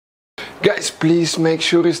Guys, please make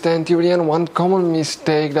sure you stand till the end. One common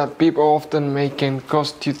mistake that people often make can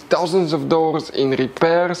cost you thousands of dollars in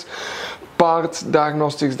repairs, parts,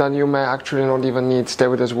 diagnostics that you may actually not even need. Stay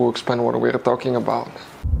with us, we'll explain what we're talking about.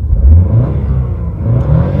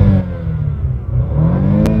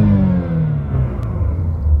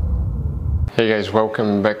 Hey guys,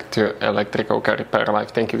 welcome back to Electrical Car Repair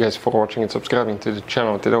Live. Thank you guys for watching and subscribing to the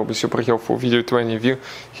channel. Today will be super helpful video to any of you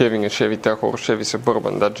having a Chevy Tahoe or Chevy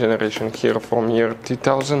Suburban, that generation here from year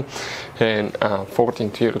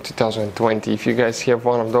 2014 to year 2020. If you guys have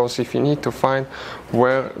one of those, if you need to find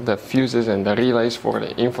where the fuses and the relays for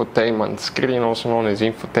the infotainment screen, also known as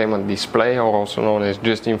infotainment display, or also known as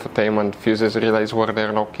just infotainment fuses, relays, where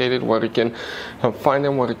they're located, where you can find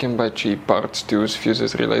them, where you can buy cheap parts, tools,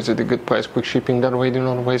 fuses, relays at a good price, quick shipping, that way do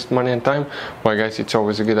not waste money and time. Well guys, it's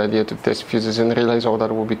always a good idea to test fuses and relays. All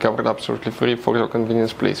that will be covered absolutely free for your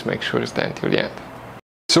convenience. Please make sure you stay until the end.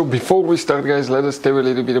 So before we start guys, let us tell you a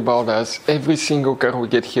little bit about us. Every single car we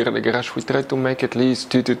get here at the garage, we try to make at least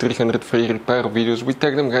 200 to 300 free repair videos. We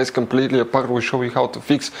take them guys completely apart. We show you how to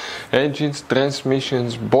fix engines,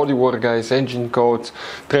 transmissions, bodywork guys, engine codes,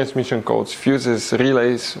 transmission codes, fuses,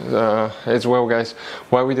 relays as well guys.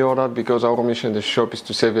 Why we do all that? Because our mission in the shop is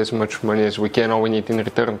to save as much money as we can. All we need in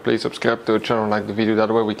return, please subscribe to the channel, like the video, that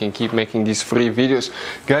way we can keep making these free videos.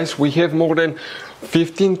 Guys, we have more than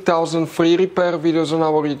 15,000 free repair videos on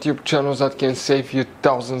our YouTube channels that can save you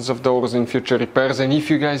thousands of dollars in future repairs. And if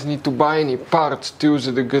you guys need to buy any parts, tools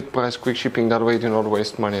at a good price, quick shipping, that way do not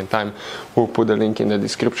waste money and time. We'll put the link in the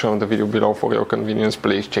description of the video below for your convenience.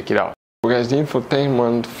 Please check it out. Guys, the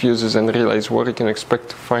infotainment fuses and relays, where you can expect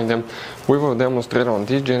to find them, we will demonstrate on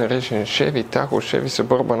this generation Chevy Tahoe, Chevy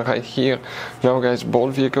Suburban right here. Now guys,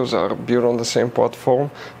 both vehicles are built on the same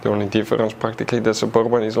platform. The only difference, practically, the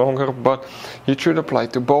Suburban is longer, but it should apply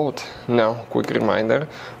to both. Now, quick reminder,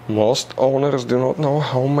 most owners do not know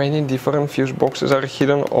how many different fuse boxes are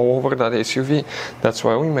hidden all over that SUV. That's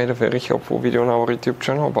why we made a very helpful video on our YouTube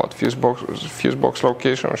channel about fuse box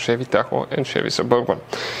location on Chevy Tahoe and Chevy Suburban.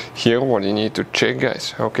 Here what you need to check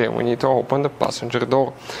guys, okay, we need to open the passenger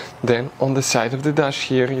door. Then on the side of the dash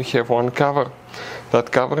here you have one cover.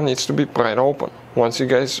 That cover needs to be pried open. Once you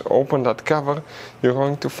guys open that cover, you're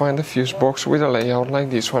going to find a fuse box with a layout like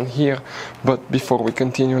this one here. But before we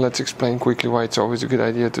continue, let's explain quickly why it's always a good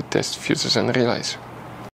idea to test fuses and relays.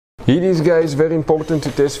 It is guys very important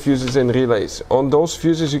to test fuses and relays. On those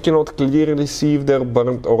fuses you cannot clearly see if they're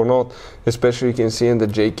burnt or not, especially you can see in the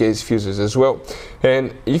JK's fuses as well.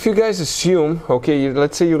 And if you guys assume, okay,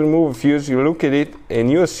 let's say you remove a fuse, you look at it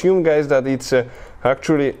and you assume guys that it's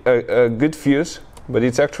actually a good fuse, but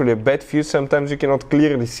it's actually a bad fuse, sometimes you cannot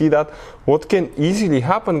clearly see that. What can easily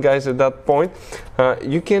happen guys at that point,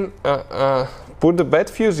 you can put the bad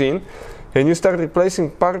fuse in and you start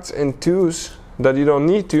replacing parts and tools that you don't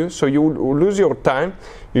need to, so you lose your time,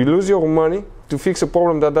 you lose your money to fix a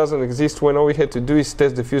problem that doesn't exist, when all we had to do is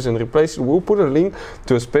test the fuse and replace it. We'll put a link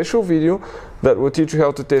to a special video that will teach you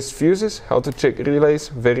how to test fuses, how to check relays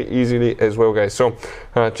very easily as well guys. So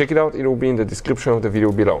check it out, it will be in the description of the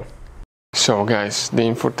video below. So guys, the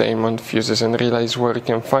infotainment fuses and relays, where you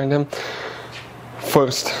can find them.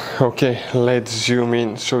 First, okay, let's zoom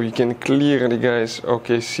in so you can clearly guys,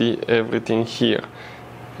 okay, see everything here.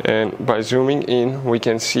 And by zooming in we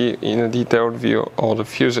can see in a detailed view all the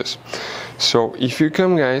fuses. So if you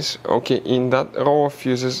come guys, okay, in that row of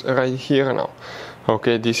fuses right here now,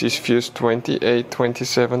 okay, this is fuse 28,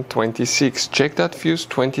 27, 26. Check that fuse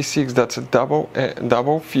 26, that's a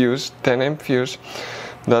double fuse, 10 amp fuse.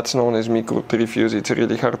 That's known as micro 3 fuse. It's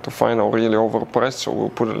really hard to find or really overpriced, so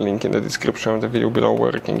we'll put a link in the description of the video below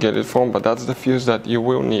where you can get it from, but that's the fuse that you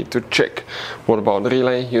will need to check. What about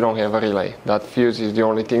relay? You don't have a relay. That fuse is the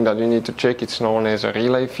only thing that you need to check. It's known as a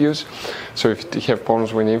relay fuse. So if you have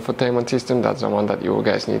problems with the infotainment system, that's the one that you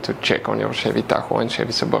guys need to check on your Chevy Tahoe and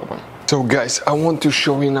Chevy Suburban. So guys, I want to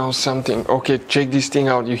show you now something. Okay, check this thing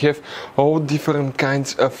out. You have all different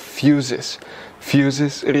kinds of fuses.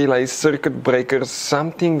 Fuses, relays, circuit breakers,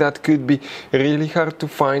 something that could be really hard to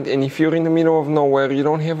find, and if you're in the middle of nowhere, you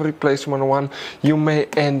don't have a replacement one, you may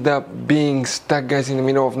end up being stuck guys in the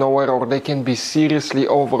middle of nowhere, or they can be seriously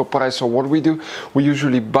overpriced. So what we do, we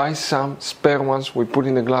usually buy some spare ones, we put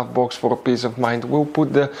in the glove box for a peace of mind. We'll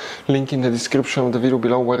put the link in the description of the video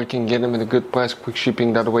below where you can get them at a good price, quick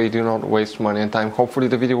shipping, that way you do not waste money and time. Hopefully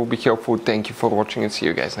the video will be helpful. Thank you for watching and see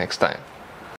you guys next time.